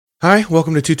Hi,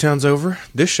 welcome to Two Towns Over.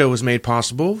 This show was made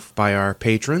possible by our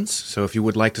patrons, so if you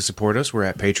would like to support us, we're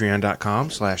at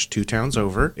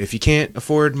patreon.com/twotowns-over. If you can't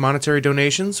afford monetary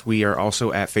donations, we are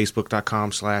also at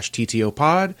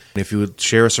facebook.com/ttopod. If you would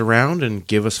share us around and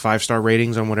give us 5-star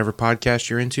ratings on whatever podcast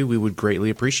you're into, we would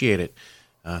greatly appreciate it.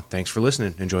 Thanks for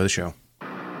listening. Enjoy the show.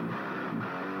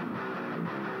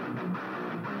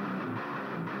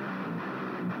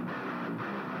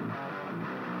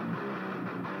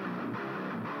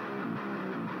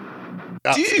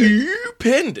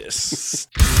 Stupendous.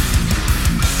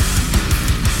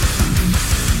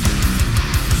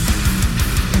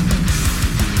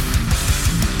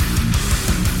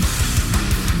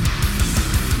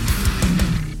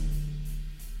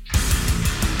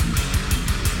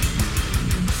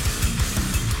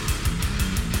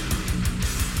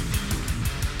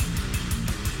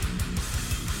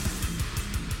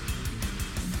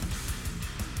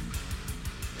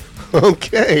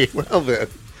 Okay, well then.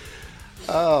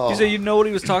 Oh. You say you know what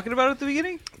he was talking about at the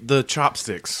beginning? The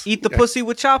chopsticks. Eat the pussy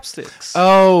with chopsticks.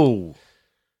 Oh.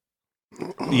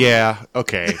 Yeah,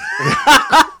 okay.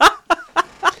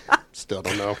 Still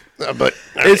don't know. But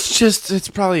It's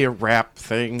probably a rap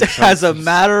thing. As a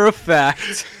matter of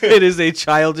fact, it is a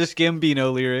Childish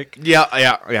Gambino lyric. Yeah.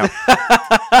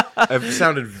 It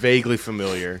sounded vaguely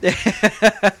familiar.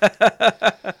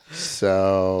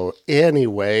 So,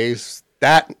 anyways,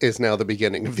 that is now the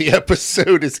beginning of the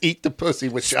episode, is Eat the Pussy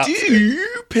with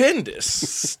Chopsticks.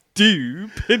 Stupendous.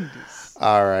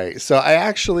 All right. So I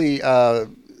actually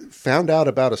found out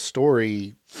about a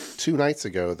story 2 nights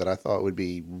ago that I thought would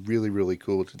be really, really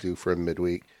cool to do for a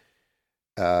midweek.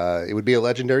 It would be a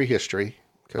legendary history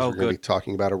because we're going to be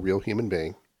talking about a real human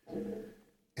being.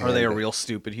 Are they a real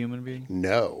stupid human being?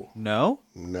 No. No?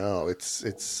 No.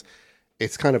 It's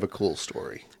kind of a cool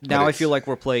story. Now I feel like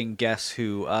we're playing Guess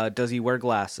Who. Does he wear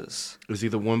glasses? Is he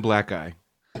the one black guy?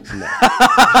 No.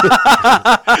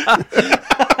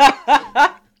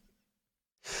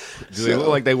 Do they look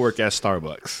like they work at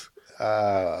Starbucks?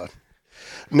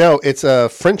 No, it's a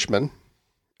Frenchman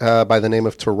by the name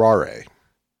of Tarrare.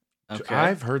 Okay.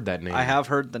 I've heard that name. I have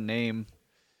heard the name.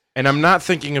 And I'm not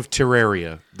thinking of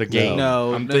Terraria, the game.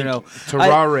 No.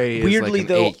 Terrare is weirdly, like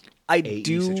an though, I AE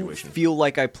do situation. feel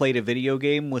like I played a video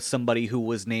game with somebody who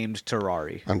was named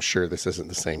Tarrare. I'm sure this isn't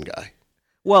the same guy.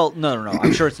 Well, no.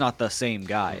 I'm sure it's not the same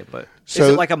guy, but So- is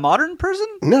it like a modern person?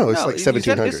 No, it's like you said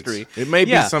 1700s. history. It may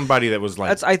be Yeah. somebody that was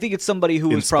like... I think it's somebody who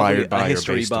was probably inspired by a or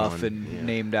history based buff on, and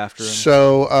named after him.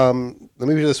 So let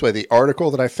me put it this way. The article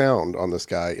that I found on this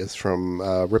guy is from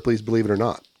Ripley's Believe It or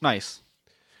Not. Nice.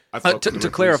 I thought To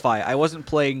clarify, I wasn't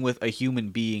playing with a human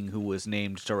being who was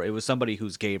named Terrari. It was somebody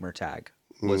whose gamer tag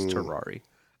was Terrari.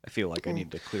 I feel like I need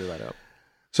to clear that up.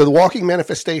 So the walking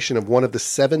manifestation of one of the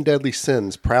 7 deadly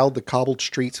sins prowled the cobbled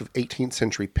streets of 18th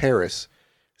century Paris,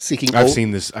 seeking I've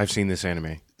seen this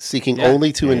anime. seeking Yeah.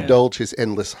 only to indulge his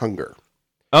endless hunger.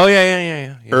 Oh,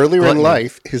 yeah. Earlier in Gluttony.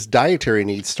 life, his dietary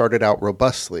needs started out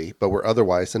robustly, but were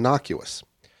otherwise innocuous.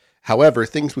 However,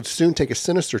 things would soon take a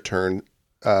sinister turn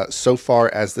so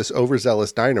far as this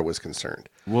overzealous diner was concerned.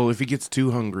 Well, if he gets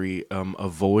too hungry, a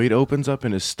void opens up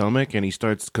in his stomach and he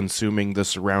starts consuming the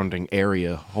surrounding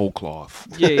area whole cloth.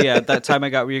 Yeah. At that time, I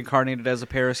got reincarnated as a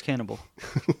Paris cannibal.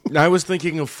 I was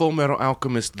thinking of Full Metal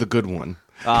Alchemist, the good one.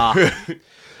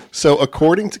 So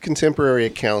according to contemporary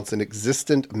accounts and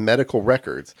existent medical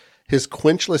records, his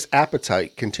quenchless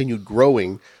appetite continued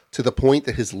growing to the point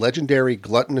that his legendary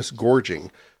gluttonous gorging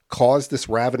caused this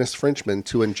ravenous Frenchman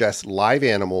to ingest live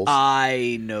animals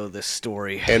I know this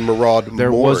story. and maraud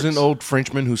There morgues. was an old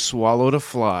Frenchman who swallowed a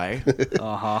fly.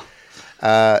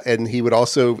 And he would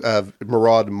also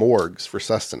maraud morgues for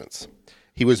sustenance.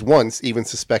 He was once even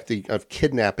suspected of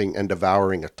kidnapping and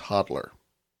devouring a toddler.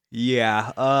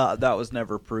 Yeah, that was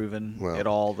never proven at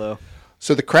all, though.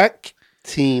 So the crack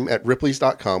team at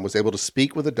Ripley's.com was able to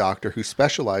speak with a doctor who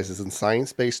specializes in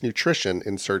science-based nutrition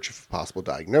in search of a possible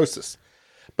diagnosis.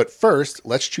 But first,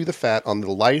 let's chew the fat on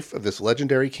the life of this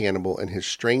legendary cannibal and his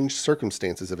strange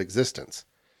circumstances of existence.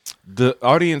 The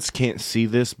audience can't see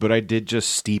this, but I did just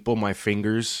steeple my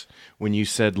fingers when you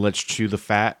said, let's chew the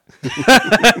fat.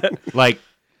 Like,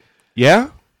 yeah,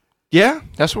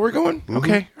 that's where we're going.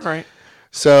 Okay, all right.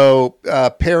 So,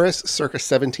 Paris, circa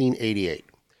 1788.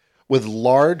 With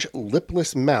large,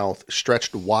 lipless mouth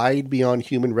stretched wide beyond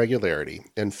human regularity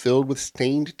and filled with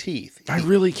stained teeth, I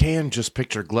really can just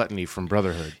picture Gluttony from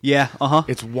Brotherhood. Yeah,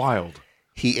 It's wild.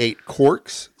 he ate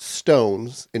corks,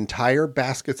 stones, entire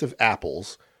baskets of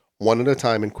apples, one at a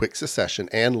time in quick succession,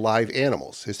 and live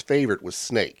animals. His favorite was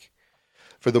snake.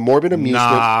 For the morbid amusement,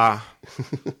 Nah,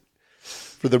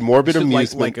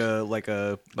 amusement, like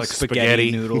a like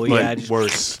spaghetti noodle. but Yeah, just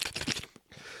worse.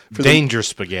 Danger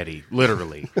spaghetti,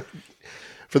 literally.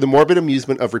 For the morbid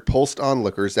amusement of repulsed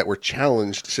onlookers that were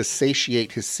challenged to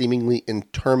satiate his seemingly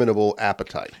interminable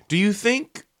appetite. Do you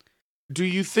think?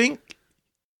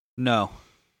 No.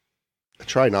 I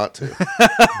try not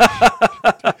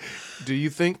to. Do you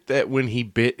think that when he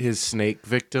bit his snake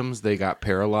victims, they got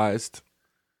paralyzed?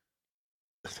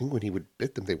 I think when he would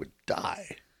bit them, they would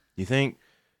die. You think?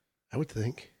 I would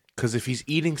think. Because if he's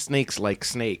eating snakes like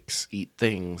snakes eat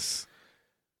things,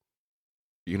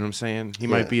 you know what I'm saying? He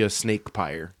might be a snake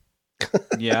pyre.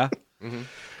 Yeah. Mm-hmm.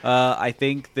 I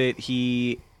think that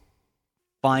he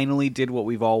finally did what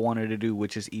we've all wanted to do,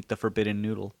 which is eat the forbidden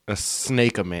noodle. A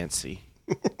snakeomancy.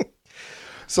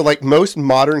 So like most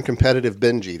modern competitive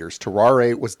binge eaters,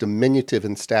 Tarrare was diminutive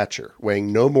in stature,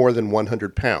 weighing no more than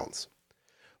 100 pounds.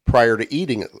 Prior to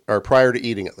eating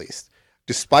at least.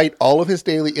 Despite all of his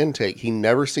daily intake, he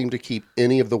never seemed to keep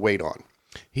any of the weight on.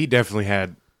 He definitely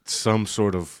had some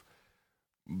sort of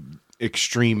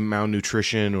extreme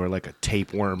malnutrition or like a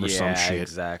tapeworm or some shit.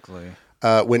 Exactly.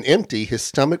 When empty, his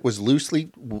stomach was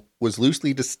loosely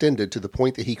distended to the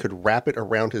point that he could wrap it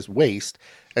around his waist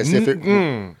as if it...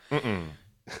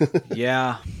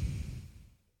 Yeah.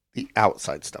 The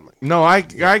outside stomach. No, I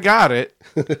got it.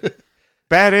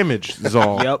 Bad image is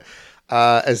all. Yep.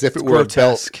 As if it were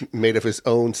grotesque. a belt made of his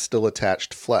own still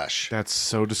attached flesh. That's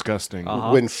so disgusting.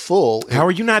 When full... How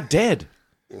are you not dead?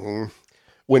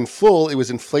 When full, it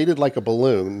was inflated like a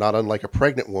balloon, not unlike a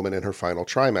pregnant woman in her final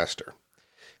trimester.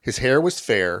 His hair was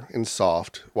fair and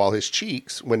soft, while his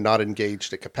cheeks, when not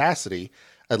engaged at capacity,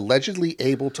 allegedly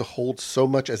able to hold so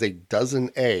much as a dozen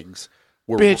eggs,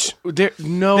 were... Bitch,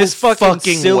 no This fucking way.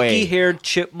 silky-haired,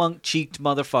 chipmunk-cheeked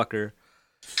motherfucker.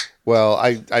 Well,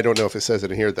 I don't know if it says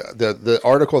it in here. The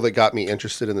article that got me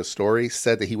interested in the story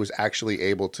said that he was actually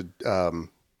able to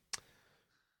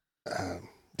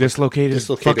Dislocate his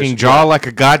Dislocate fucking his jaw like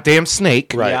a goddamn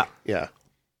snake. right. Yeah.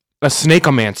 A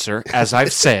snakeomancer, as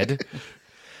I've said.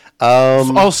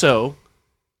 Also,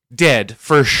 dead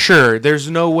for sure. There's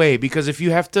no way, because if you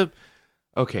have to...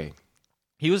 Okay.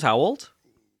 He was how old?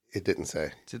 It didn't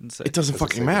say. Didn't say. It doesn't Doesn't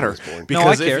fucking say when he matter. was born.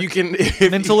 Because No, I care. if you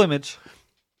can... Mental image.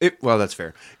 Well, that's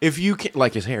fair. If you can...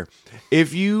 Like his hair.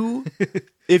 If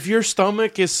your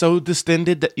stomach is so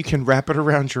distended that you can wrap it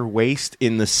around your waist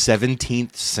in the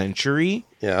 17th century...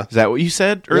 Yeah. Is that what you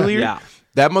said earlier? Yeah.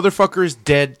 That motherfucker is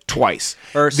dead twice.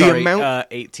 Or, The sorry, amount-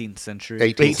 18th century.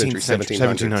 18th century,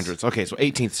 1700s. Okay, so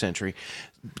 18th century.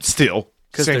 Still,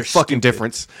 'Cause same they're fucking stupid.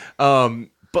 difference.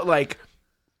 But like,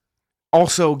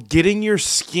 also getting your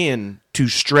skin to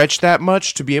stretch that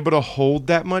much, to be able to hold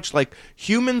that much. Like,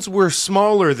 humans were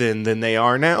smaller than they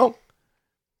are now,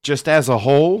 just as a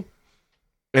whole.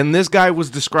 And this guy was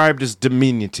described as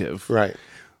diminutive, Right.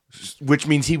 which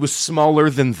means he was smaller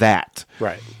than that.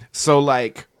 Right. So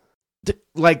like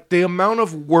the amount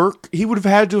of work he would have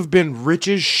had to have been rich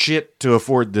as shit to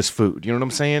afford this food. You know what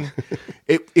I'm saying?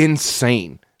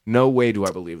 Insane. No way do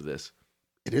I believe this.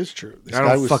 It is true. This I guy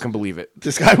don't was, fucking believe it.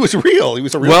 This guy was real. He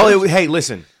was a real Well, person. hey,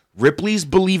 listen. Ripley's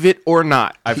believe it or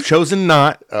not. I've chosen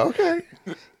not. Okay.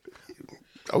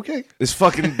 Okay. It's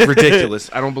fucking ridiculous.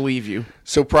 I don't believe you.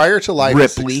 So prior to life,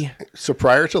 Ripley.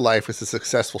 As a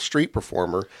successful street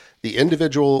performer, the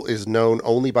individual is known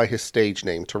only by his stage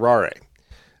name, Tarrare.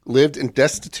 Lived in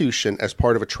destitution as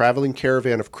part of a traveling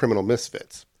caravan of criminal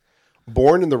misfits.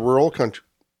 Born in the rural country.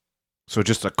 So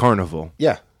just a carnival.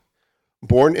 Yeah.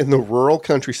 Born in the rural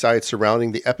countryside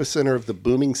surrounding the epicenter of the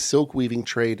booming silk weaving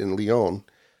trade in Lyon,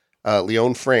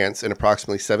 France, in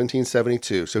approximately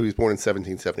 1772. So he was born in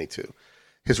 1772.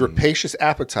 His rapacious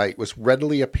appetite was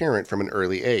readily apparent from an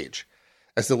early age.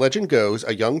 As the legend goes,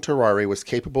 a young Tarrare was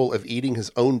capable of eating his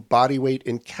own body weight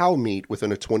in cow meat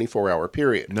within a 24-hour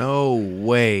period. No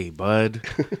way, bud.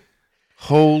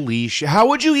 Holy shit. How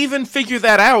would you even figure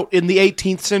that out in the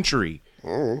 18th century?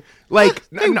 Like,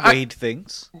 They weighed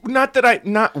things.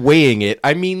 not weighing it.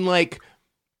 I mean, like,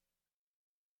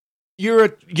 you're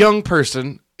a young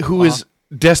person who is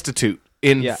destitute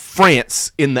in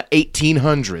France in the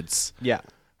 1800s. Yeah.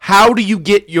 How do you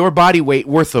get your body weight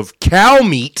worth of cow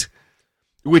meat,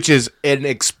 which is an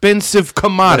expensive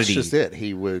commodity? That's just it.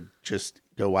 He would just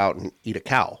go out and eat a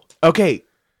cow. Okay.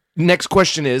 Next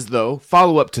question is, though,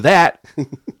 follow up to that.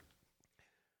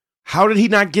 How did he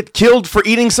not get killed for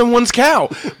eating someone's cow?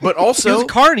 But He also, was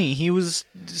carny. He was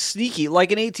sneaky,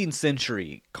 like an 18th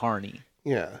century carny.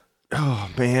 Yeah. oh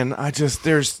man,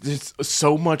 there's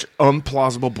so much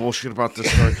unplausible bullshit about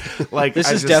this story. Like, This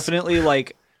is definitely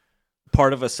like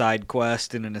part of a side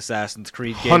quest in an Assassin's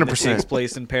Creed game 100%. that takes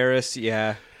place in Paris.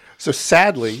 Yeah. So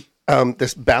sadly,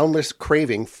 this boundless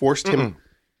craving forced him.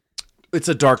 It's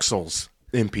a Dark Souls.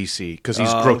 NPC because he's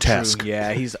Oh, grotesque. true.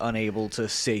 Yeah, he's unable to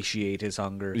satiate his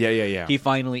hunger. Yeah. He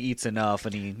finally eats enough,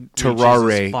 and he Tarrare,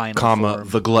 reaches his final form.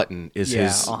 the glutton is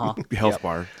his health Yep.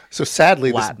 bar. So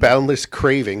sadly, Latin. this boundless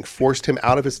craving forced him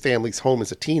out of his family's home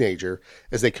as a teenager,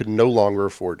 as they could no longer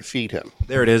afford to feed him.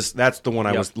 There it is. That's the one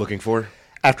I was looking for.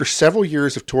 After several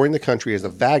years of touring the country as a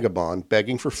vagabond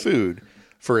begging for food,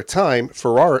 for a time,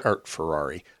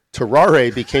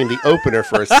 Tarrare became the opener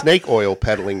for a snake oil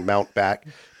peddling mountebank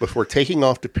before taking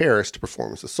off to Paris to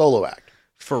perform as a solo act.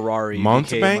 Ferrari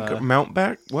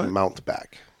Mountback? What? Mountebank.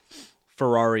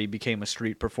 Ferrari became a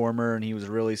street performer, and he was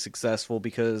really successful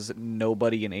because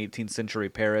nobody in 18th century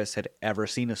Paris had ever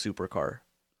seen a supercar.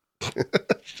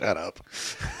 Shut up.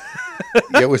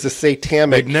 It was a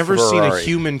satanic They'd never seen a Ferrari.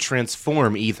 human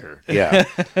transform either. Yeah.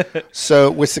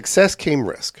 So with success came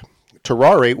risk.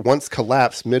 Tarrare once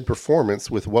collapsed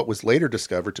mid-performance with what was later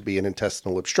discovered to be an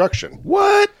intestinal obstruction.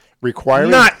 What?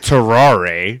 Requiring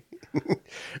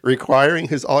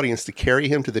his audience to carry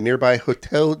him to the nearby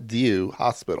Hotel Dieu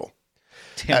hospital.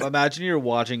 Damn, imagine you're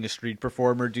watching a street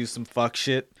performer do some fuck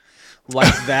shit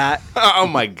like that, Oh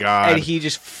my god. and he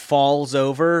just falls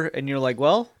over, and you're like,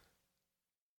 well,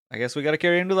 I guess we got to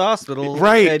carry him to the hospital.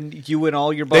 Right. And you and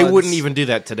all your buds. They wouldn't even do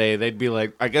that today. They'd be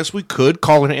like, I guess we could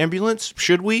call an ambulance.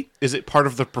 Should we? Is it part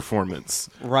of the performance?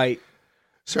 Right.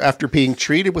 So after being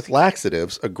treated with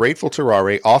laxatives, a grateful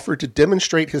Tarrare offered to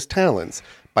demonstrate his talents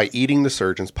by eating the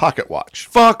surgeon's pocket watch.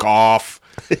 Fuck off.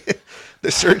 The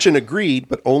surgeon agreed,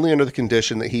 but only under the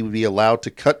condition that he would be allowed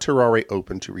to cut Tarrare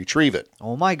open to retrieve it.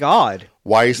 Oh my god.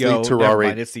 Wisely, Yo, never Tarrare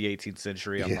mind. It's the 18th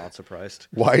century. I'm not surprised.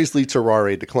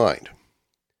 declined.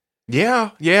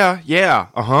 Yeah.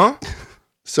 Uh-huh.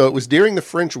 So it was during the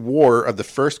French War of the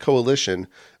First Coalition.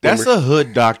 That's a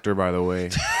hood doctor, by the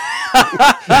way.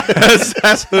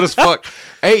 that's hood as fuck.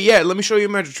 Hey, yeah, let me show you a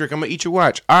magic trick. I'm going to eat your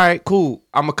watch. All right, cool.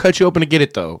 I'm going to cut you open to get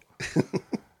it, though.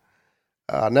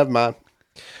 Never mind.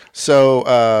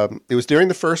 So it was during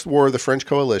the First War of the French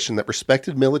Coalition that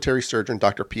respected military surgeon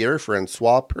Dr.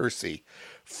 Pierre-François Percy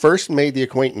first made the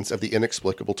acquaintance of the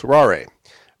inexplicable Tarrare,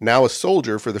 now a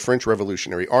soldier for the French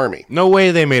Revolutionary Army. No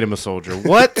way they made him a soldier.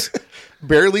 What?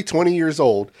 Barely 20 years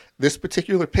old, this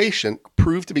particular patient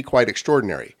proved to be quite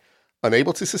extraordinary.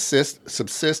 Unable to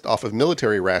subsist off of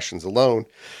military rations alone,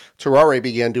 Tarrare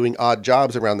began doing odd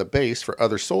jobs around the base for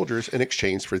other soldiers in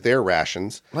exchange for their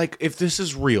rations. Like, if this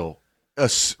is real,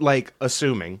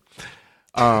 assuming,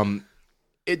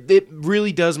 it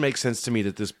really does make sense to me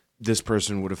that this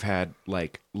person would have had,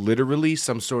 like, literally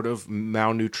some sort of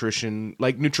malnutrition,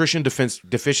 like nutrition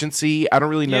deficiency. I don't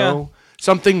really know. Yeah.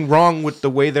 Something wrong with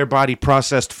the way their body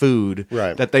processed food,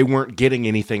 Right. that they weren't getting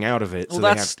anything out of it. Well, So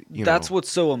that's they have to, that's what's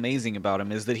so amazing about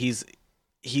him is that he's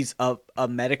a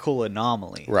medical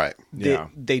anomaly. Right. Yeah.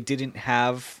 They didn't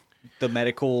have the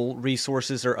medical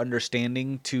resources or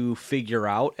understanding to figure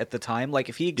out at the time. Like,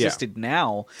 if he existed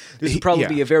now, this would probably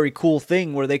be a very cool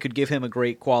thing where they could give him a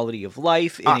great quality of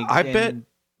life and, I bet and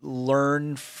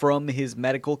learn from his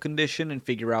medical condition and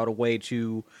figure out a way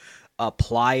to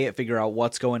apply it, figure out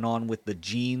what's going on with the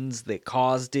genes that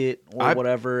caused it or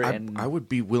whatever. I would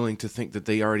be willing to think that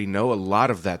they already know a lot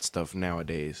of that stuff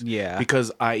nowadays. Yeah.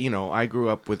 Because I grew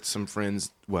up with some friends.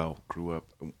 Well,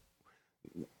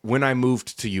 when I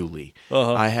moved to Yulee,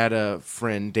 I had a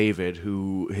friend, David,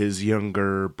 who his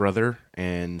younger brother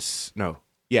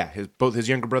both his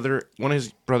younger brother, one of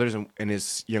his brothers and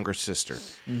his younger sister,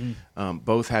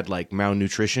 both had like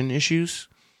malnutrition issues,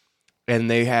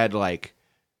 and they had like,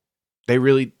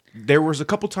 there was a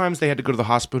couple times they had to go to the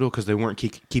hospital because they weren't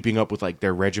keeping up with like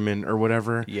their regimen or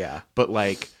whatever. Yeah. But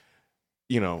like,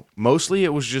 mostly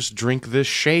it was just drink this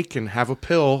shake and have a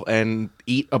pill and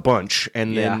eat a bunch.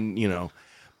 And then,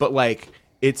 but like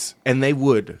and they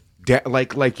would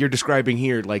like you're describing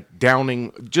here, like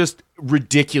downing just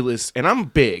ridiculous. And I'm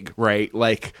big, right?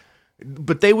 Like,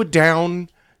 but they would down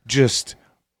just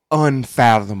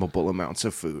unfathomable amounts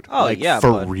of food. Oh, like, yeah.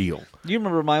 For real. You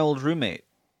remember my old roommate?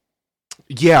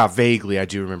 Yeah, vaguely. I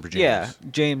do remember James. Yeah,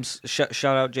 James. Shout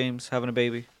out James having a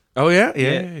baby. Oh, yeah?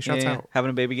 Yeah. Shouts out. Having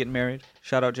a baby, getting married.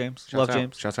 Shout out James. Love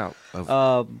James. Shouts out.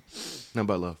 No,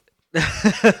 but love.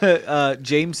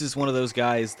 James is one of those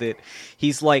guys that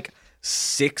he's like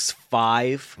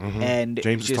 6'5" and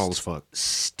James just is tall as fuck.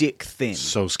 Stick thin.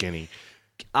 So skinny.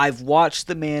 I've watched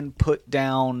the man put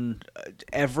down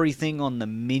everything on the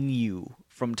menu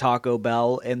from Taco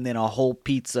Bell and then a whole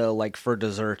pizza like for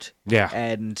dessert. Yeah.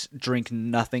 And drink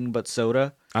nothing but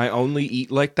soda. I only eat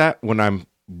like that when I'm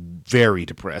very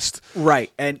depressed.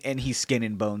 Right. And he's skin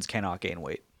and bones, cannot gain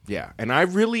weight. Yeah. And I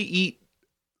really eat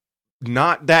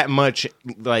not that much,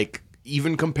 like,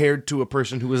 even compared to a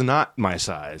person who is not my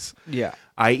size. Yeah.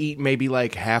 I eat maybe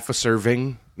like half a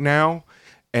serving now,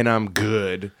 and I'm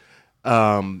good.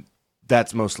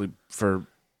 That's mostly for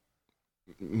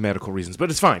medical reasons, but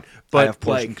it's fine. But I have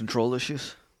portion control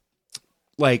issues.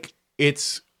 Like,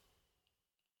 it's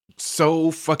so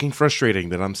fucking frustrating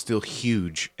that I'm still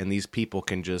huge, and these people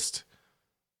can just...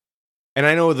 And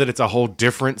I know that it's a whole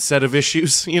different set of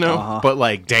issues, but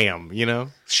like, damn,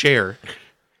 share.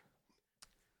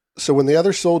 So when the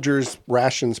other soldiers'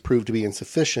 rations proved to be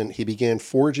insufficient, he began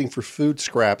foraging for food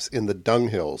scraps in the dung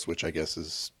hills, which I guess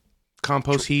is...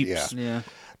 Compost heaps. Yeah.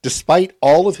 Despite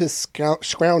all of his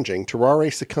scrounging,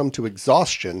 Tarrare succumbed to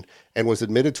exhaustion and was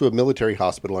admitted to a military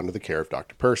hospital under the care of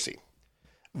Dr. Percy.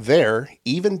 There,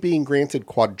 even being granted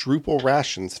quadruple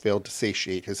rations failed to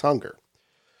satiate his hunger.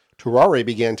 Tarrare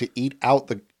began to eat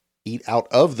out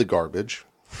of the garbage,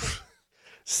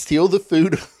 steal the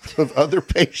food of other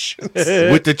patients.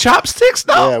 With the chopsticks,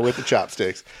 though? Yeah, with the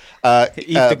chopsticks.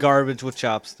 Eat the garbage with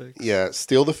chopsticks. Yeah,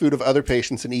 steal the food of other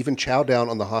patients and even chow down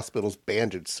on the hospital's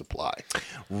bandage supply.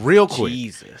 Real quick.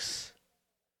 Jesus.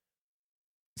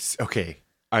 Okay,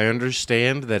 I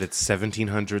understand that it's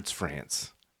 1700s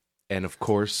France. And of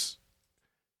course,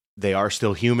 they are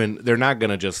still human. They're not going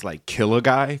to just like kill a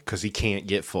guy because he can't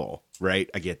get full, right?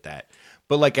 I get that.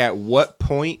 But like, at what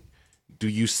point do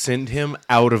you send him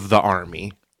out of the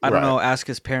army? I don't know. Ask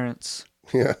his parents.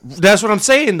 Yeah. That's what I'm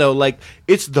saying, though. Like,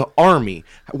 it's the army.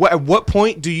 At what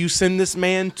point do you send this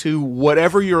man to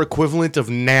whatever your equivalent of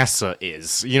NASA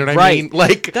is? You know what I mean?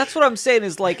 Like, that's what I'm saying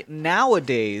is, like,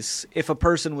 nowadays, if a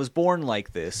person was born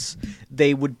like this,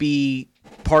 they would be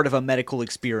part of a medical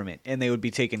experiment, and they would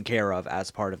be taken care of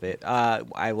as part of it.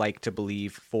 I like to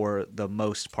believe, for the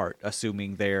most part,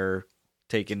 assuming they're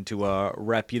taken to a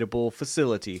reputable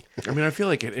facility. I mean, I feel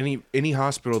like at any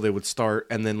hospital they would start,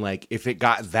 and then like if it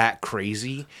got that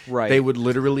crazy, right, they would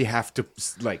literally have to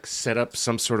like set up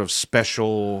some sort of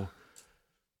special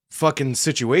fucking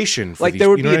situation for like these, there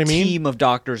would be a I mean? team of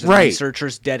doctors and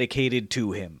researchers dedicated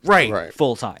to him, right,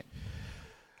 full time.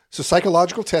 So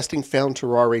psychological testing found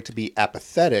Tarrare to be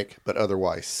apathetic, but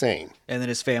otherwise sane. And then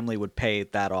his family would pay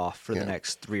that off for the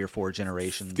next 3 or 4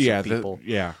 generations of people.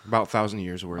 About 1,000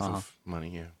 years worth of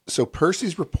money, yeah. So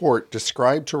Percy's report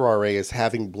described Tarrare as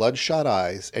having bloodshot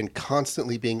eyes and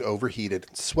constantly being overheated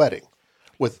and sweating.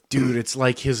 Dude, it's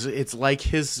like his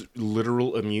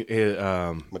literal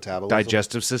metabolism,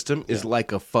 digestive system is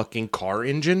like a fucking car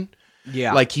engine.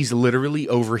 Yeah. Like he's literally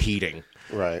overheating.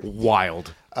 Right.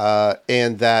 Wild.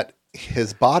 And that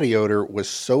his body odor was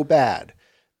so bad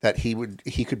that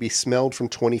he could be smelled from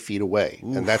 20 feet away.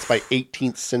 Oof. And that's by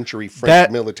 18th century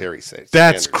French military standards.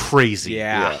 That's crazy.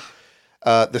 Yeah.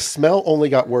 The smell only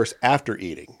got worse after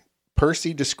eating.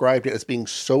 Percy described it as being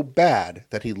so bad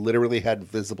that he literally had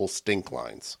visible stink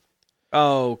lines.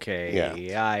 Okay.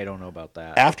 Yeah. I don't know about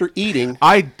that. After eating...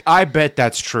 I bet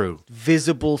that's true.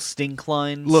 Visible stink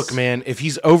lines? Look, man, if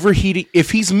he's overheating...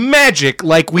 If he's magic,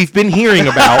 like we've been hearing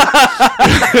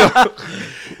about...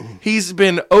 he's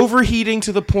been overheating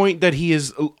to the point that he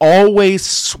is always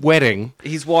sweating.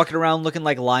 He's walking around looking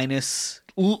like Linus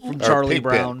from Charlie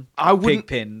Brown.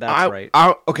 Pigpen, that's right.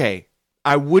 Okay,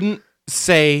 I wouldn't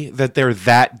say that they're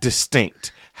that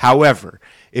distinct. However...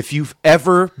 If you've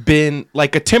ever been,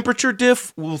 like, a temperature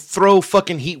diff will throw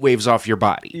fucking heat waves off your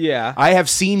body. Yeah. I have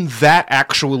seen that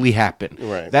actually happen.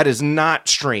 Right. That is not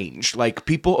strange. Like,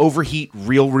 people overheat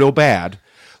real bad.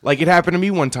 Like, it happened to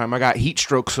me one time. I got heat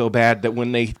stroke so bad that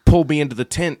when they pulled me into the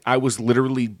tent, I was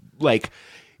literally, like...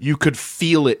 You could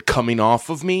feel it coming off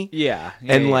of me. Yeah.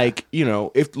 And like,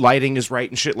 if lighting is right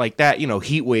and shit like that,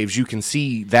 heat waves, you can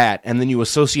see that. And then you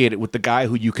associate it with the guy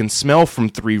who you can smell from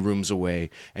 3 rooms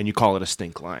away and you call it a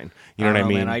stink line. You know what I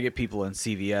mean? Man, I get people in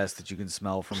CVS that you can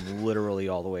smell from literally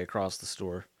all the way across the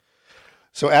store.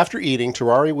 So after eating,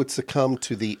 Tarrare would succumb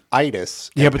to the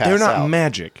itis. Yeah, but they're not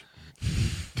magic.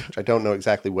 I don't know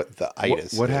exactly what the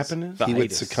itis what is. happened? He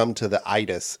would succumb to the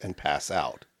itis and pass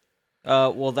out.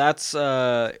 Well, that's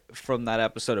from that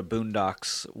episode of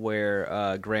Boondocks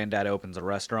where Granddad opens a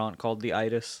restaurant called the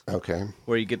Itis. Okay.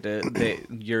 Where you get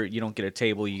you don't get a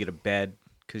table, you get a bed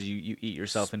because you eat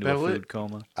yourself into a food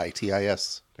coma.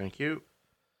 ITIS. Thank you.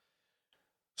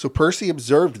 So Percy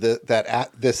observed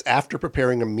this after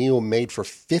preparing a meal made for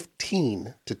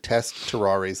 15 to test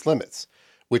Tarrare's limits,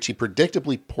 which he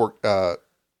predictably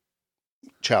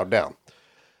chowed down.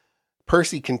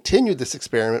 Percy continued this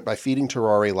experiment by feeding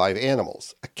Tarrare live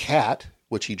animals, a cat,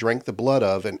 which he drank the blood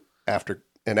of, and after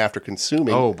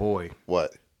consuming. Oh boy!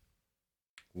 What?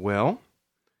 Well,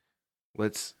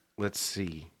 let's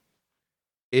see.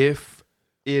 If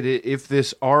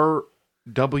this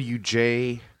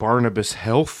RWJ Barnabas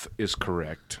Health is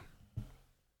correct,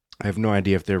 I have no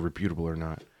idea if they're reputable or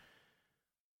not.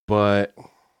 But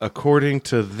according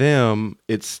to them,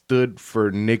 it stood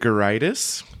for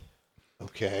niggeritis.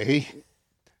 Okay.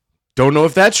 Don't know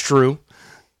if that's true.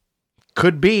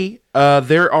 Could be.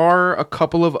 There are a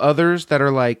couple of others that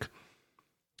are like,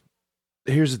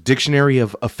 here's a dictionary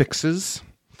of affixes.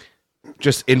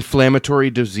 Just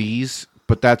inflammatory disease,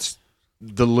 but that's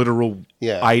the literal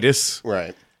itis.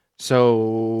 Right.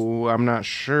 So I'm not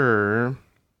sure.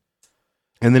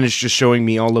 And then it's just showing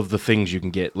me all of the things you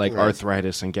can get, like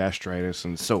arthritis and gastritis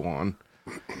and so on.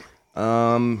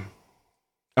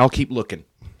 I'll keep looking.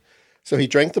 So he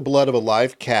drank the blood of a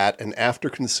live cat, and after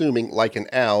consuming, like an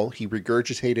owl, he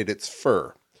regurgitated its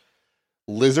fur.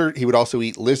 He would also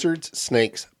eat lizards,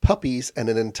 snakes, puppies, and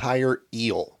an entire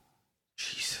eel.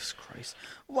 Jesus Christ.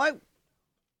 Why?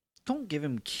 Don't give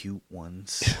him cute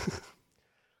ones.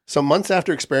 Some months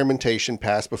after experimentation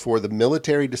passed before the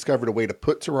military discovered a way to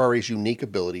put Tarrare's unique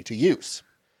ability to use.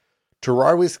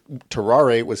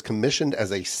 Tarrare was commissioned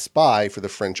as a spy for the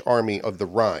French army of the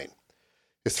Rhine.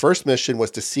 His first mission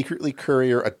was to secretly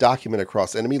courier a document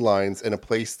across enemy lines in a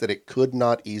place that it could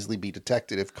not easily be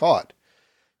detected if caught.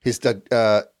 In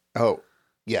a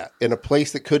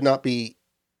place that could not be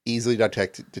easily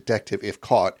detected if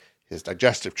caught, his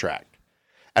digestive tract.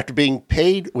 After being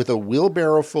paid with a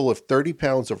wheelbarrow full of 30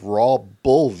 pounds of raw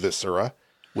bull viscera,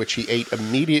 which he ate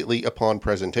immediately upon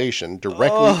presentation,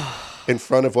 directly in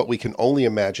front of what we can only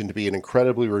imagine to be an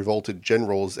incredibly revolted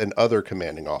generals and other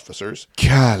commanding officers.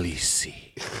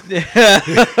 Khaleesi.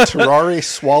 Tarrare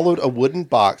swallowed a wooden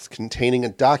box containing a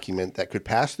document that could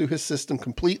pass through his system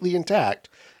completely intact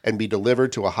and be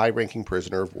delivered to a high-ranking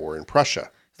prisoner of war in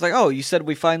Prussia. It's like, oh, you said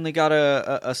we finally got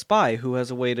a spy who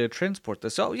has a way to transport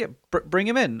this. Oh, yeah, bring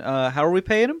him in. How are we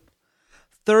paying him?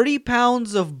 30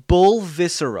 pounds of bull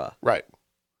viscera. Right.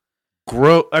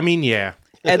 Yeah.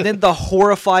 And then the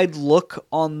horrified look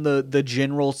on the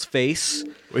general's face.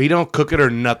 Well, he don't cook it or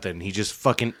nothing. He just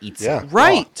fucking eats it.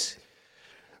 Right.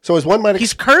 So as one might...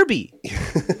 He's Kirby.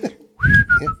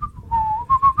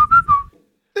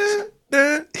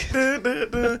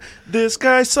 This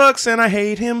guy sucks and I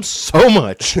hate him so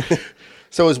much.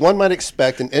 So as one might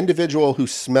expect, an individual who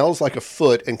smells like a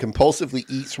foot and compulsively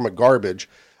eats from a garbage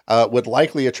would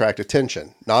likely attract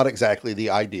attention. Not exactly the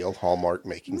ideal hallmark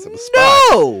makings of a spy.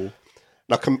 No!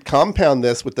 Now compound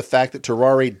this with the fact that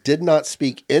Tarrare did not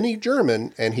speak any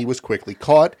German, and he was quickly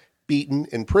caught, beaten,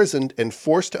 imprisoned, and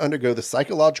forced to undergo the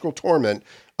psychological torment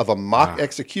of a mock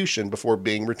execution before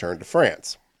being returned to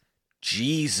France.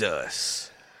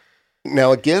 Jesus.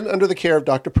 Now, again, under the care of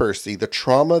Dr. Percy, the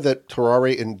trauma that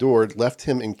Tarrare endured left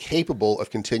him incapable of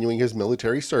continuing his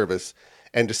military service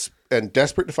and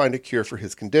desperate to find a cure for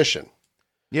his condition.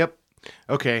 Yep.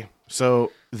 Okay.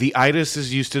 So the itis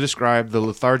is used to describe the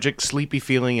lethargic, sleepy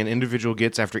feeling an individual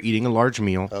gets after eating a large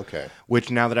meal. Okay.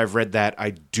 Which, now that I've read that,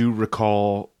 I do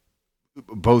recall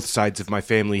both sides of my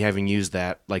family having used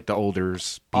that, like the older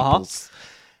peoples.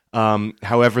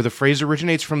 However, the phrase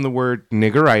originates from the word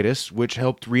niggeritis, which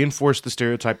helped reinforce the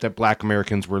stereotype that black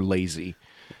Americans were lazy.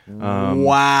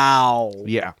 Wow.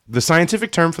 Yeah. The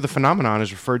scientific term for the phenomenon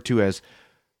is referred to as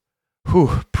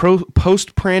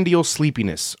postprandial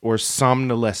sleepiness or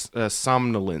somnolence.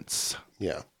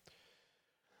 Yeah.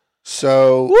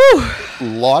 So,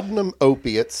 laudanum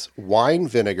opiates, wine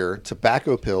vinegar,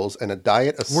 tobacco pills, and a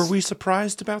diet of... Were we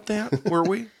surprised about that? Were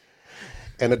we?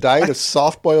 And a diet of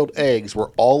soft-boiled eggs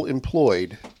were all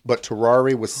employed, but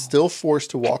Tarrare was still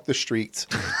forced to walk the streets.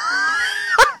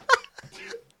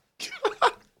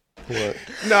 What?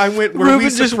 No, I went. Were Ruben we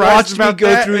just surprised watched me about go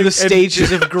that? through the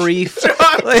stages of grief.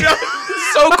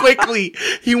 So quickly,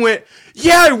 he went.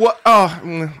 Yeah,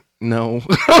 no.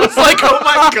 I was like, oh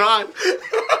my god.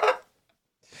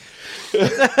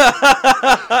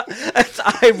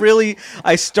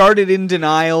 I started in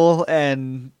denial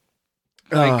and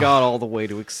I got all the way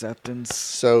to acceptance.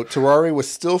 So Tarrare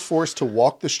was still forced to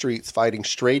walk the streets fighting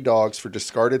stray dogs for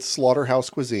discarded slaughterhouse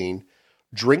cuisine,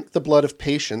 drink the blood of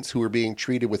patients who were being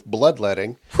treated with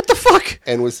bloodletting. What the fuck?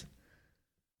 And was...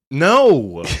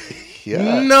 No.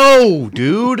 Yeah. No,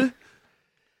 dude.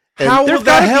 How will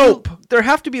that help? There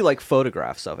have to be like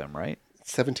photographs of him, right?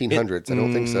 1700s. I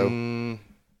don't think so.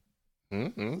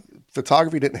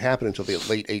 Photography didn't happen until the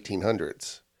late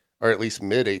 1800s, or at least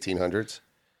mid 1800s.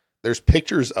 There's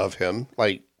pictures of him,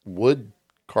 like wood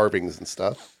carvings and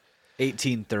stuff.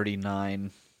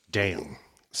 1839. Damn.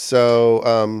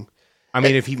 So, I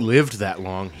mean, if he lived that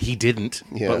long, he didn't.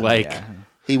 Yeah. But like, Yeah.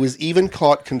 He was even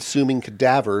caught consuming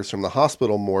cadavers from the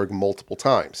hospital morgue multiple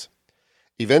times.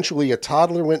 Eventually, a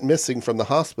toddler went missing from the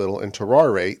hospital, and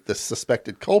Tarrare, the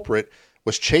suspected culprit,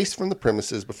 was chased from the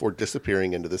premises before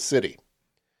disappearing into the city.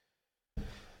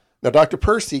 Now, Dr.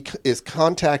 Percy is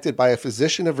contacted by a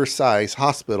physician of Versailles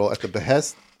Hospital at the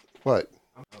behest... What?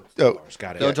 Oh,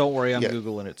 got it. No, don't worry. I'm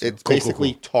Googling it, too. It's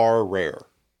basically Tarrare.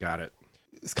 Got it.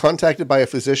 Is contacted by a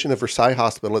physician of Versailles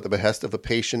Hospital at the behest of a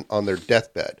patient on their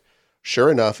deathbed.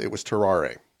 Sure enough, it was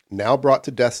Tarrare, now brought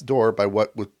to death's door by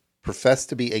what would profess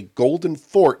to be a golden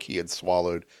fork he had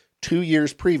swallowed 2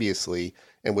 years previously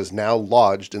and was now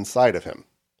lodged inside of him.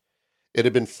 It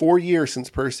had been 4 years since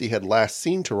Percy had last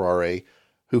seen Tarrare,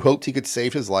 who hoped he could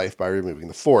save his life by removing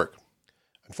the fork.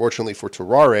 Unfortunately for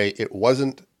Tarrare, it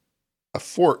wasn't a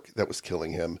fork that was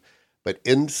killing him, but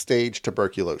end-stage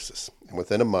tuberculosis. And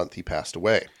within a month, he passed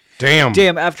away. Damn.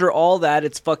 Damn, after all that,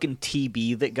 it's fucking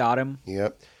TB that got him.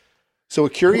 Yep. So a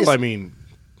curious... Well, I mean...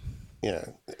 Yeah,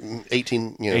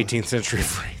 18th century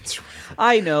France.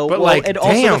 I know, but and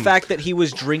also the fact that he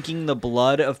was drinking the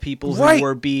blood of people who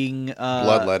were being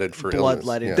bloodletted for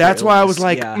illness. Yeah. That's why I was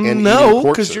like, no,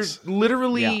 because you're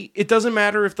literally. Yeah. It doesn't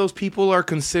matter if those people are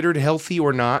considered healthy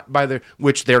or not by their,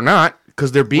 which they're not,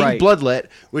 because they're being bloodlet,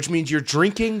 which means you're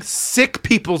drinking sick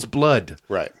people's blood.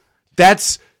 Right.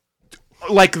 That's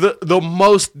like the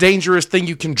most dangerous thing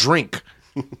you can drink.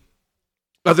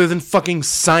 Other than fucking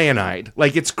cyanide.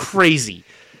 Like, it's crazy.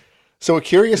 So a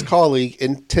curious colleague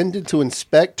intended to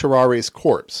inspect Tarrare's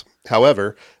corpse.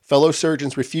 However, fellow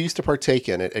surgeons refused to partake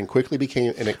in it and quickly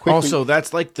became... Also,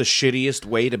 that's like the shittiest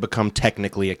way to become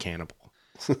technically a cannibal.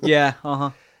 Yeah,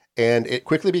 uh-huh. And it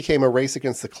quickly became a race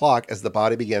against the clock as the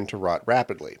body began to rot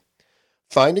rapidly.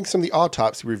 Findings from the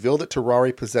autopsy revealed that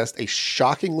Tarrare possessed a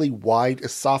shockingly wide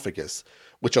esophagus,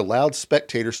 which allowed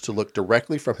spectators to look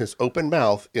directly from his open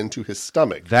mouth into his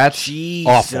stomach. That's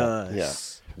awful. Yeah.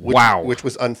 Wow. Which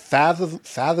was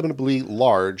unfathomably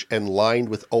large and lined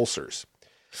with ulcers.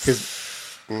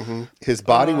 His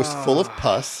body was full of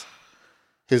pus.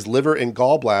 His liver and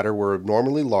gallbladder were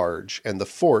abnormally large, and the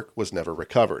fork was never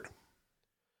recovered.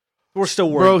 We're still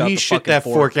worried about he shit that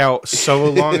fork out so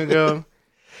long ago.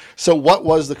 So what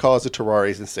was the cause of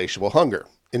Tarrare's insatiable hunger?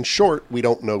 In short, we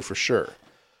don't know for sure.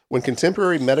 When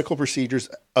contemporary medical procedures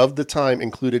of the time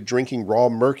included drinking raw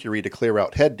mercury to clear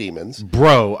out head demons.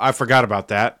 Bro, I forgot about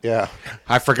that. Yeah.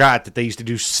 I forgot that they used to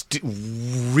do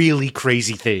really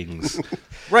crazy things.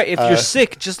 Right. If you're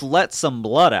sick, just let some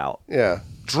blood out. Yeah.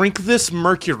 Drink this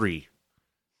mercury.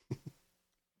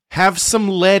 Have some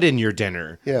lead in your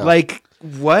dinner. Yeah. Like,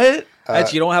 what?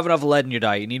 You don't have enough lead in your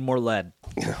diet. You need more lead.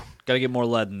 Yeah. Got to get more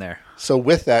lead in there. So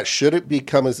with that, should it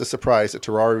become as a surprise that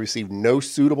Tarrare received no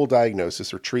suitable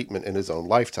diagnosis or treatment in his own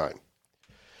lifetime?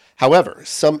 However,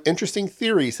 some interesting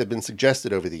theories have been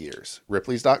suggested over the years.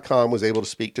 Ripley's.com was able to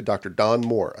speak to Dr. Don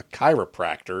Moore, a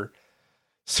chiropractor,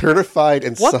 certified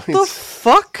in science. What the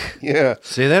fuck? Yeah.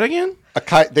 Say that again?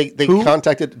 They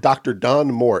contacted Dr.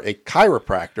 Don Moore, a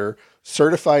chiropractor,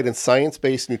 certified in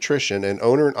science-based nutrition and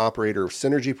owner and operator of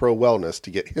Synergy Pro Wellness,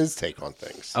 to get his take on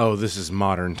things. Oh, this is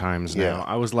modern times now. Yeah.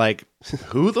 I was like,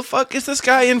 who the fuck is this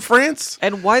guy in France?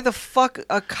 And why the fuck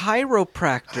a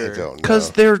chiropractor? I don't know.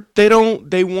 Because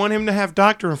they want him to have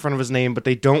doctor in front of his name, but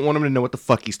they don't want him to know what the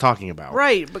fuck he's talking about.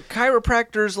 Right, but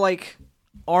chiropractors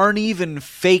aren't even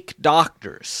fake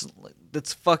doctors.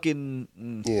 That's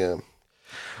fucking Yeah.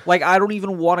 I don't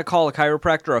even want to call a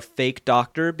chiropractor a fake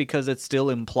doctor because it still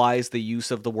implies the use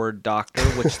of the word doctor,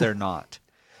 which they're not.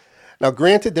 Now,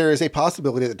 granted, there is a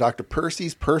possibility that Dr.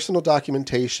 Percy's personal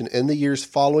documentation in the years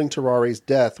following Tarrare's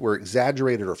death were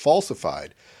exaggerated or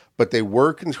falsified, but they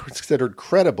were considered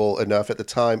credible enough at the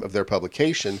time of their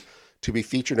publication to be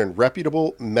featured in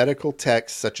reputable medical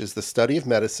texts such as the Study of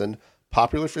Medicine,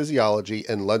 Popular Physiology,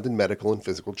 and London Medical and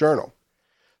Physical Journal.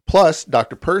 Plus,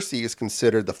 Dr. Percy is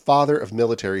considered the father of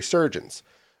military surgeons,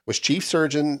 was chief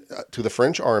surgeon to the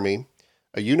French army,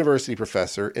 a university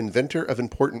professor, inventor of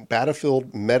important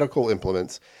battlefield medical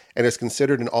implements, and is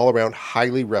considered an all-around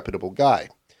highly reputable guy.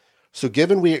 So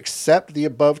given we accept the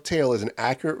above tale as an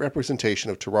accurate representation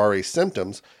of Tarrare's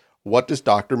symptoms, what does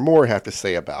Dr. Moore have to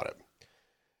say about it?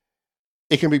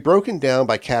 It can be broken down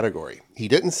by category. He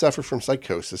didn't suffer from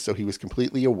psychosis, so he was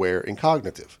completely aware and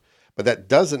cognitive. But that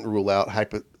doesn't rule out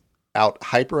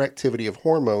hyperactivity of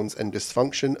hormones and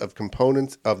dysfunction of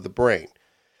components of the brain.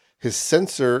 His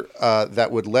sensor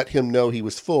that would let him know he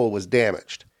was full was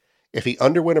damaged. If he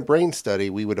underwent a brain study,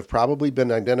 he would probably have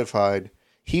been identified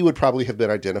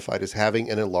as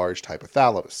having an enlarged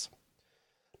hypothalamus.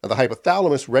 Now, the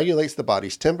hypothalamus regulates the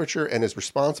body's temperature and is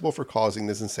responsible for causing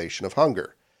the sensation of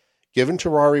hunger. Given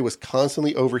Tarrare was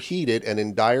constantly overheated and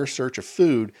in dire search of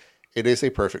food, it is a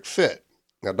perfect fit.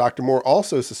 Now, Dr. Moore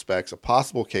also suspects a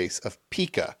possible case of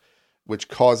pica, which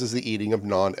causes the eating of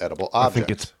non-edible objects. I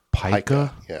think it's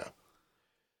pica. Yeah.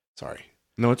 Sorry.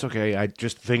 No, it's okay. I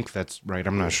just think that's right.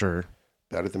 I'm not sure.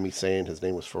 Better than me saying his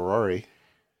name was Ferrari.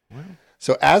 Wow.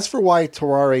 So as for why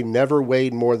Tarrare never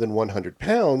weighed more than 100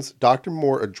 pounds, Dr.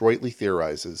 Moore adroitly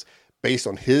theorizes, based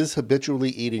on his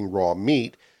habitually eating raw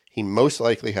meat, he most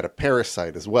likely had a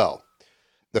parasite as well.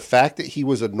 The fact that he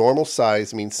was a normal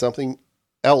size means something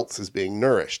else is being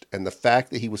nourished, and the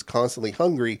fact that he was constantly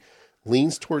hungry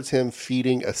leans towards him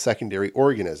feeding a secondary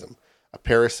organism, a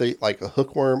parasite like a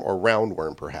hookworm or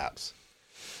roundworm, perhaps.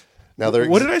 Now,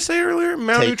 what did I say earlier?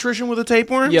 Malnutrition with a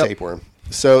tapeworm? Yep. Tapeworm.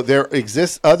 So there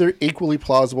exists other equally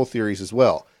plausible theories as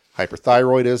well.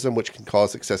 Hyperthyroidism, which can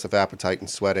cause excessive appetite and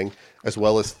sweating, as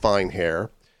well as fine hair.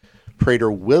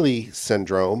 Prader-Willi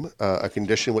syndrome, a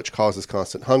condition which causes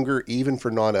constant hunger, even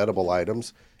for non-edible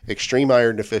items. Extreme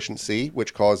iron deficiency,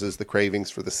 which causes the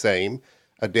cravings for the same.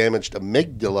 A damaged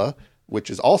amygdala, which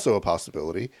is also a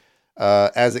possibility,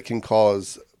 as it can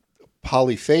cause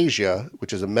polyphagia,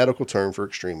 which is a medical term for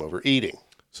extreme overeating.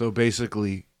 So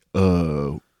basically,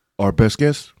 our best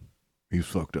guess, he's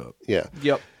fucked up. Yeah.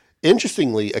 Yep.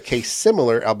 Interestingly, a case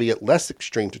similar, albeit less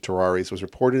extreme to Tarrare's, was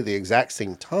reported at the exact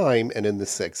same time and in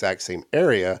this exact same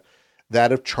area,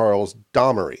 that of Charles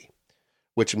Domery,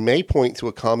 which may point to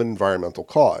a common environmental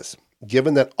cause.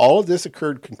 Given that all of this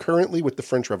occurred concurrently with the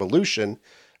French Revolution,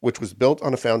 which was built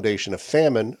on a foundation of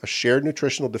famine, a shared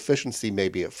nutritional deficiency may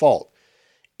be at fault.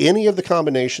 Any of the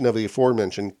combination of the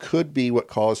aforementioned could be what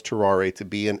caused Tarrare to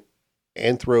be an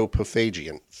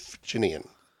anthropophagian.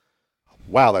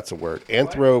 Wow, that's a word.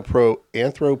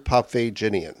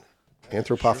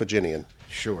 Anthropophagian.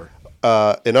 Sure.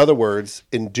 In other words,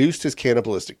 induced his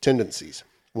cannibalistic tendencies.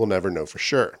 We'll never know for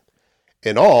sure.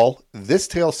 In all, this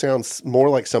tale sounds more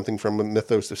like something from the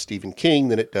mythos of Stephen King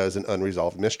than it does an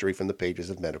unresolved mystery from the pages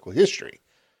of medical history.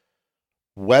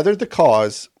 Whatever the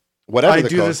cause,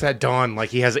 this at dawn,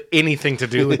 like he has anything to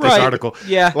do with this article.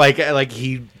 Yeah. Like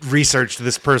he researched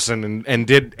this person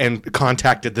and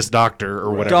contacted this doctor or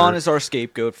whatever. Dawn is our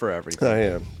scapegoat for everything. I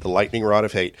am. The lightning rod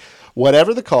of hate.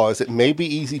 Whatever the cause, it may be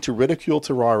easy to ridicule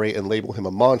Tarrare and label him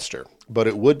a monster, but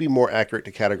it would be more accurate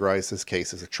to categorize this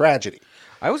case as a tragedy.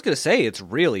 I was going to say it's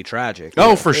really tragic.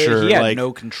 Oh, for sure. He had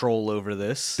no control over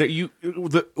this.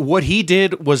 What he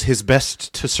did was his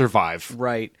best to survive.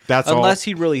 Right. Unless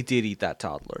he really did eat that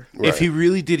toddler. Right. If he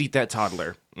really did eat that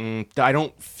toddler, I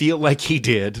don't feel like he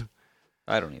did.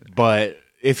 I don't either. But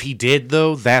if he did,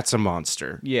 though, that's a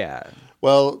monster. Yeah.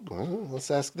 Well,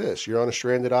 let's ask this. You're on a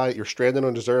stranded island. You're stranded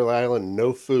on a deserted island,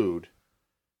 no food.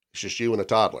 It's just you and a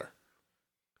toddler.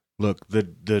 Look,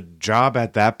 the job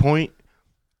at that point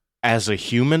as a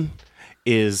human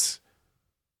is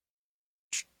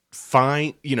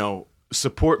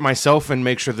support myself and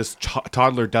make sure this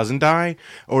toddler doesn't die.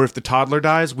 Or if the toddler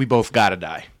dies, we both gotta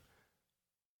die.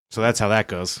 So that's how that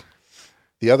goes.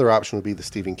 The other option would be the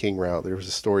Stephen King route. There was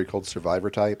a story called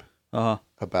Survivor Type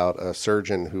about a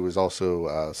surgeon who was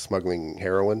also smuggling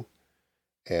heroin,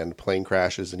 and the plane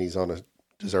crashes and he's on a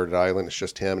deserted island. It's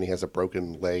just him and he has a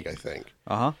broken leg, I think.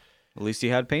 At least he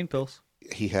had pain pills.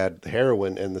 He had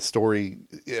heroin, and the story,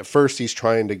 at first he's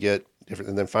trying to get different,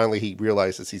 and then finally he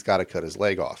realizes he's got to cut his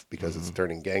leg off because it's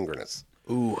turning gangrenous.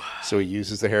 Ooh. So he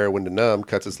uses the heroin to numb,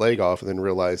 cuts his leg off, and then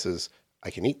realizes, I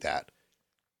can eat that.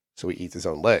 So he eats his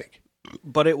own leg.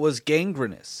 But it was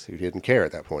gangrenous. He didn't care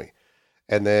at that point.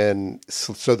 And then,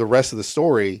 so the rest of the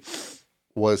story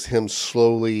was him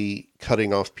slowly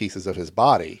cutting off pieces of his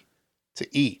body to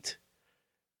eat.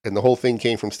 And the whole thing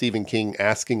came from Stephen King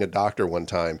asking a doctor one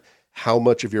time, how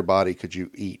much of your body could you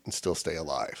eat and still stay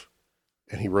alive?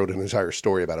 And he wrote an entire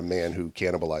story about a man who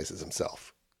cannibalizes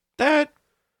himself. That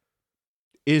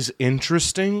is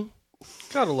interesting.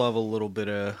 Gotta love a little bit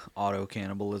of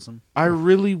auto-cannibalism. I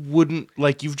really wouldn't,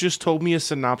 you've just told me a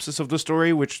synopsis of the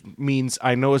story, which means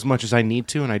I know as much as I need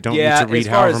to, and I don't need to read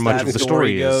however much of the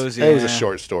story goes, is. It was a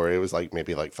short story. It was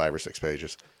maybe 5 or 6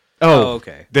 pages. Oh,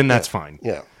 okay. Then that's fine.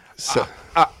 Yeah. So,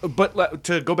 but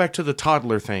to go back to the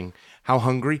toddler thing, how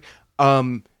hungry?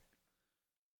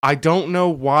 I don't know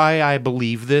why I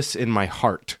believe this in my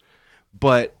heart,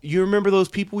 but you remember those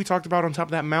people we talked about on top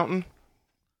of that mountain?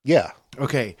 Yeah.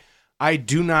 Okay. I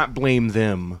do not blame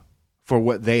them for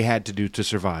what they had to do to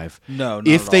survive. No, not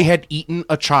if at they all. had eaten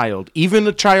a child, even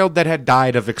a child that had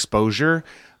died of exposure,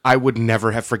 I would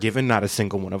never have forgiven not a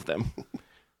single one of them.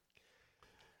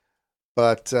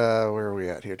 But where are we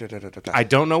at here? I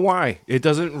don't know why. It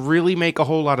doesn't really make a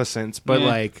whole lot of sense,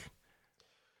 but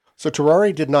So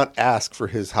Tarrare did not ask for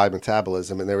his high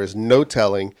metabolism, and there is no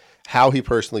telling how he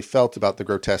personally felt about the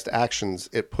grotesque actions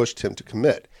it pushed him to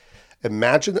commit.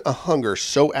 Imagine a hunger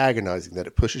so agonizing that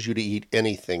it pushes you to eat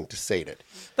anything to sate it.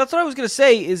 That's what I was going to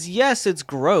say is, yes, it's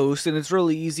gross, and it's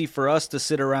really easy for us to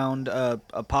sit around a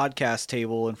podcast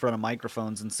table in front of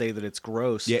microphones and say that it's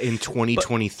gross. Yeah, in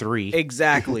 2023.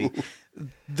 Exactly.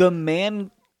 The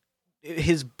man,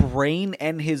 his brain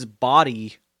and his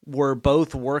body were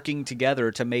both working together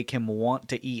to make him want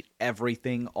to eat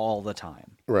everything all the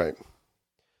time. Right.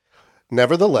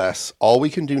 Nevertheless, all we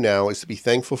can do now is to be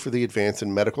thankful for the advance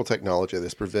in medical technology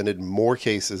that's prevented more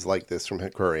cases like this from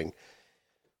occurring.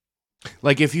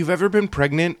 Like, if you've ever been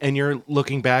pregnant and you're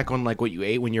looking back on, like, what you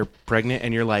ate when you're pregnant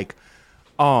and you're like,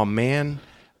 oh, man,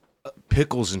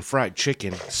 pickles and fried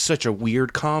chicken, such a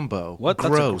weird combo. What?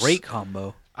 Gross. That's a great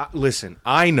combo. Listen,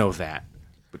 I know that,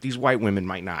 but these white women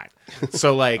might not.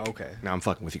 So, like, okay. Now I'm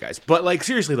fucking with you guys. But, like,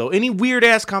 seriously, though, any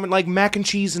weird-ass comment, like mac and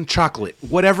cheese and chocolate,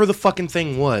 whatever the fucking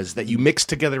thing was that you mixed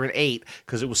together and ate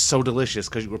because it was so delicious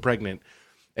because you were pregnant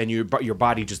and your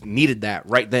body just needed that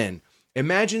right then.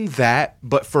 Imagine that,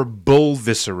 but for bull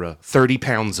viscera, 30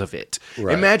 pounds of it.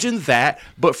 Right. Imagine that,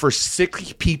 but for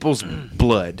sick people's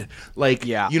blood. Like,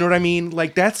 yeah. You know what I mean?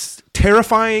 Like, that's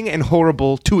terrifying and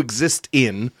horrible to exist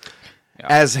in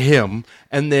as him,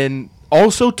 and then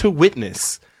also to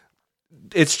witness.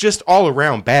 It's just all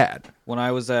around bad. When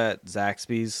I was at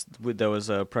Zaxby's, there was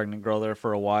a pregnant girl there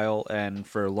for a while, and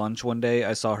for lunch one day,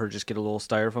 I saw her just get a little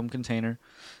styrofoam container,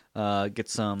 get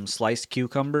some sliced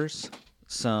cucumbers,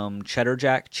 some cheddar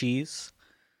jack cheese,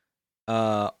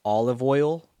 olive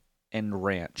oil, and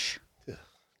ranch.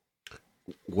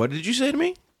 What did you say to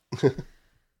me?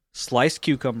 Sliced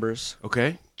cucumbers.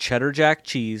 Okay. Cheddar jack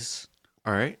cheese.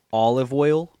 All right. Olive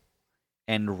oil,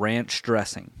 and ranch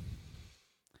dressing.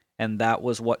 And that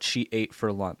was what she ate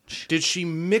for lunch. Did she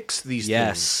mix these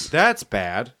Yes. things? That's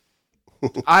bad.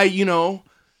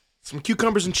 Some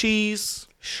cucumbers and cheese.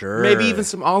 Sure. Maybe even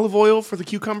some olive oil for the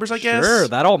cucumbers, I guess. Sure,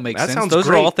 that all makes sense. Sounds Those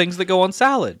great. are all things that go on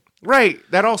salad. Right.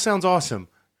 That all sounds awesome.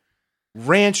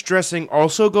 Ranch dressing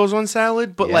also goes on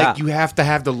salad, but like you have to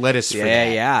have the lettuce for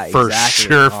that. Yeah, for exactly.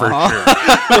 sure, for sure.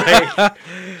 Like,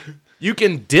 you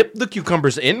can dip the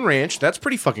cucumbers in ranch. That's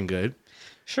pretty fucking good.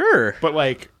 Sure. But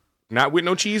like, not with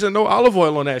no cheese and no olive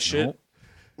oil on that shit.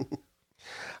 Nope.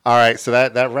 All right, so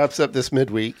that wraps up this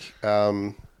midweek.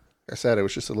 I said it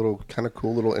was just a little kind of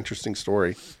cool, little interesting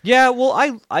story. Yeah, well,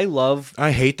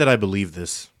 I hate that I believe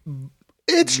this.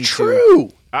 It's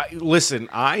true. Listen,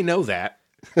 I know that.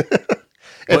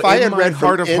 If I had read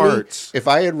heart of hearts, if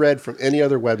I had read from any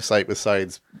other website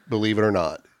besides Believe It or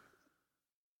Not,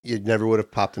 you never would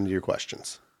have popped into your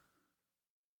questions.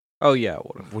 Oh yeah,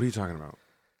 what are you talking about?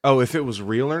 Oh, if it was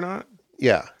real or not?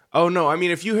 Yeah. Oh no, I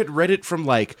mean if you had read it from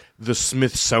like the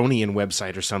Smithsonian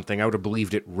website or something, I would have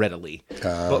believed it readily.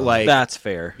 But like that's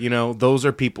fair. Those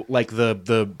are people like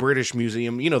the British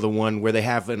Museum, the one where they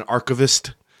have an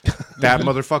archivist. That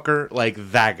motherfucker, like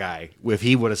that guy, if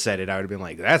he would have said it, I would have been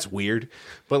like, that's weird.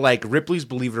 But like Ripley's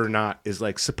Believe It or Not is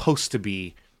like supposed to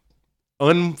be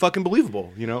unfucking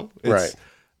believable, It's,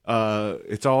 right.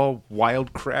 It's all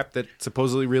wild crap that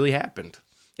supposedly really happened.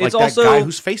 It's like also, that guy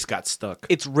whose face got stuck.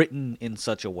 It's written in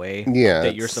such a way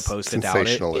that you're supposed to doubt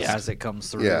it as it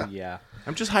comes through. Yeah.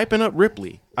 I'm just hyping up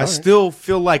Ripley. I still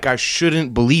feel like I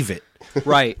shouldn't believe it.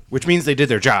 Right. Which means they did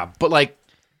their job. But like,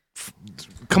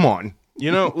 come on.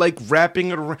 Like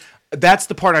wrapping it around. That's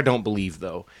the part I don't believe,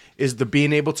 though, is the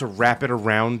being able to wrap it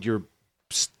around your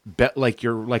like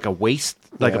a waist,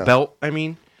 like a belt. I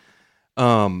mean,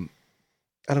 I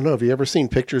don't know. Have you ever seen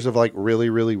pictures of like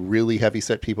really, really, really heavy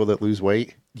set people that lose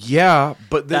weight? Yeah,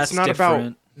 but that's not different.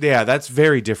 about. Yeah, that's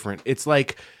very different. It's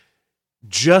like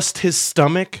just his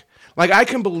stomach. Like I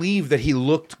can believe that he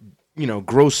looked,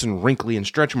 gross and wrinkly and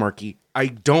stretch marky. I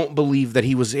don't believe that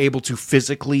he was able to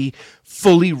physically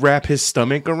fully wrap his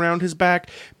stomach around his back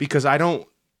because I don't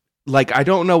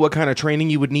know what kind of training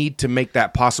you would need to make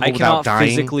that possible without dying. I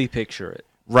cannot physically picture it.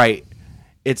 Right.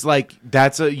 It's like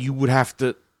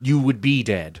you would be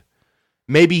dead.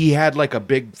 Maybe he had like a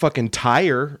big fucking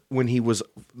tire when he was,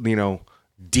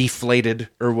 deflated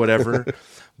or whatever.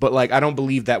 But like I don't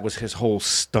believe that was his whole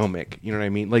stomach. You know what I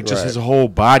mean? Like just his whole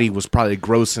body was probably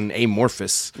gross and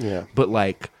amorphous. Yeah. But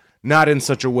like not in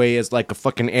such a way as like a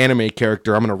fucking anime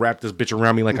character. I'm gonna wrap this bitch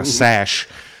around me like a sash.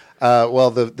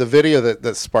 Well, the video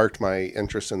that sparked my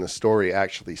interest in the story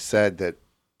actually said that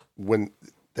when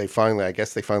they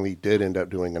finally did end up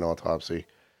doing an autopsy,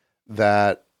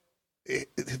 that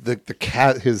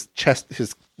his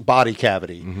body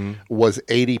cavity was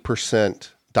 80%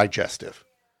 digestive,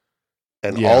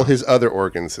 and all his other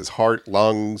organs, his heart,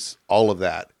 lungs, all of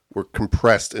that were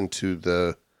compressed into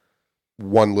the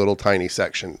one little tiny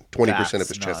section, 20% of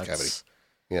his chest cavity.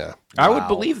 Yeah. I would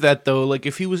believe that, though. Like,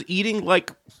 if he was eating,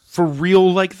 like, for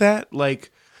real like that,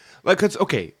 like, it's,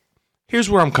 okay, here's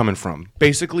where I'm coming from.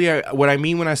 Basically, what I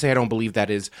mean when I say I don't believe that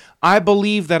is, I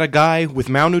believe that a guy with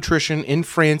malnutrition in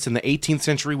France in the 18th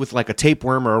century with, like, a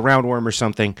tapeworm or a roundworm or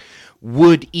something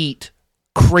would eat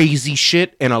crazy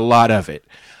shit and a lot of it.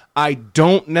 I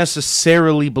don't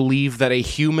necessarily believe that a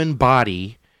human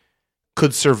body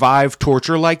could survive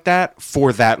torture like that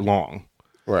for that long.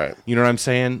 Right. You know what I'm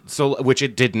saying? So, which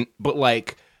it didn't, but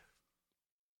like,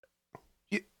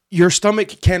 your stomach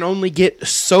can only get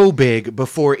so big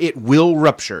before it will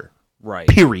rupture. Right.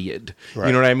 Period. Right.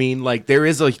 You know what I mean? Like, there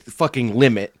is a fucking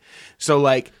limit. So,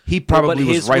 like, he probably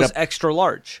was right up. Extra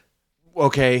large.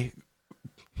 Okay.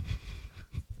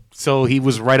 So he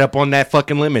was right up on that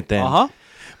fucking limit then. Uh-huh.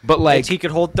 But like, he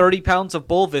could hold 30 pounds of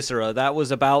bull viscera. That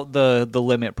was about the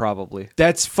limit, probably.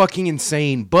 That's fucking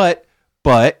insane. But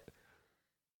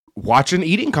watch an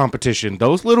eating competition.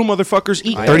 Those little motherfuckers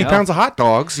eat 30 pounds of hot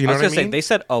dogs. You know what I mean? Say, they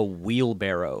said a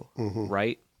wheelbarrow,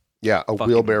 right? Yeah, a fucking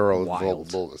wheelbarrow wild.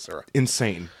 of bull viscera.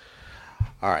 Insane.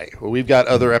 All right. Well, we've got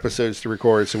other episodes to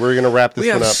record, so we're going to wrap this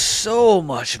one up. We have so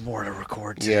much more to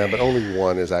record today. Yeah, but only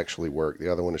one is actually work.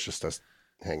 The other one is just us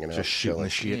hanging out. Just shooting the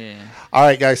shit. Yeah. All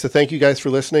right, guys. So thank you guys for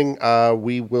listening.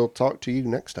 We will talk to you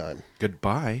next time.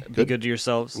 Goodbye. Be good to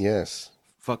yourselves. Yes.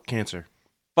 Fuck cancer.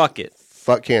 Fuck it.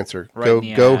 Fuck cancer. Right in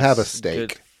the Go ass. have a steak.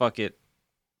 Good. Fuck it.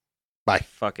 Bye.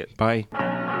 Fuck it. Bye.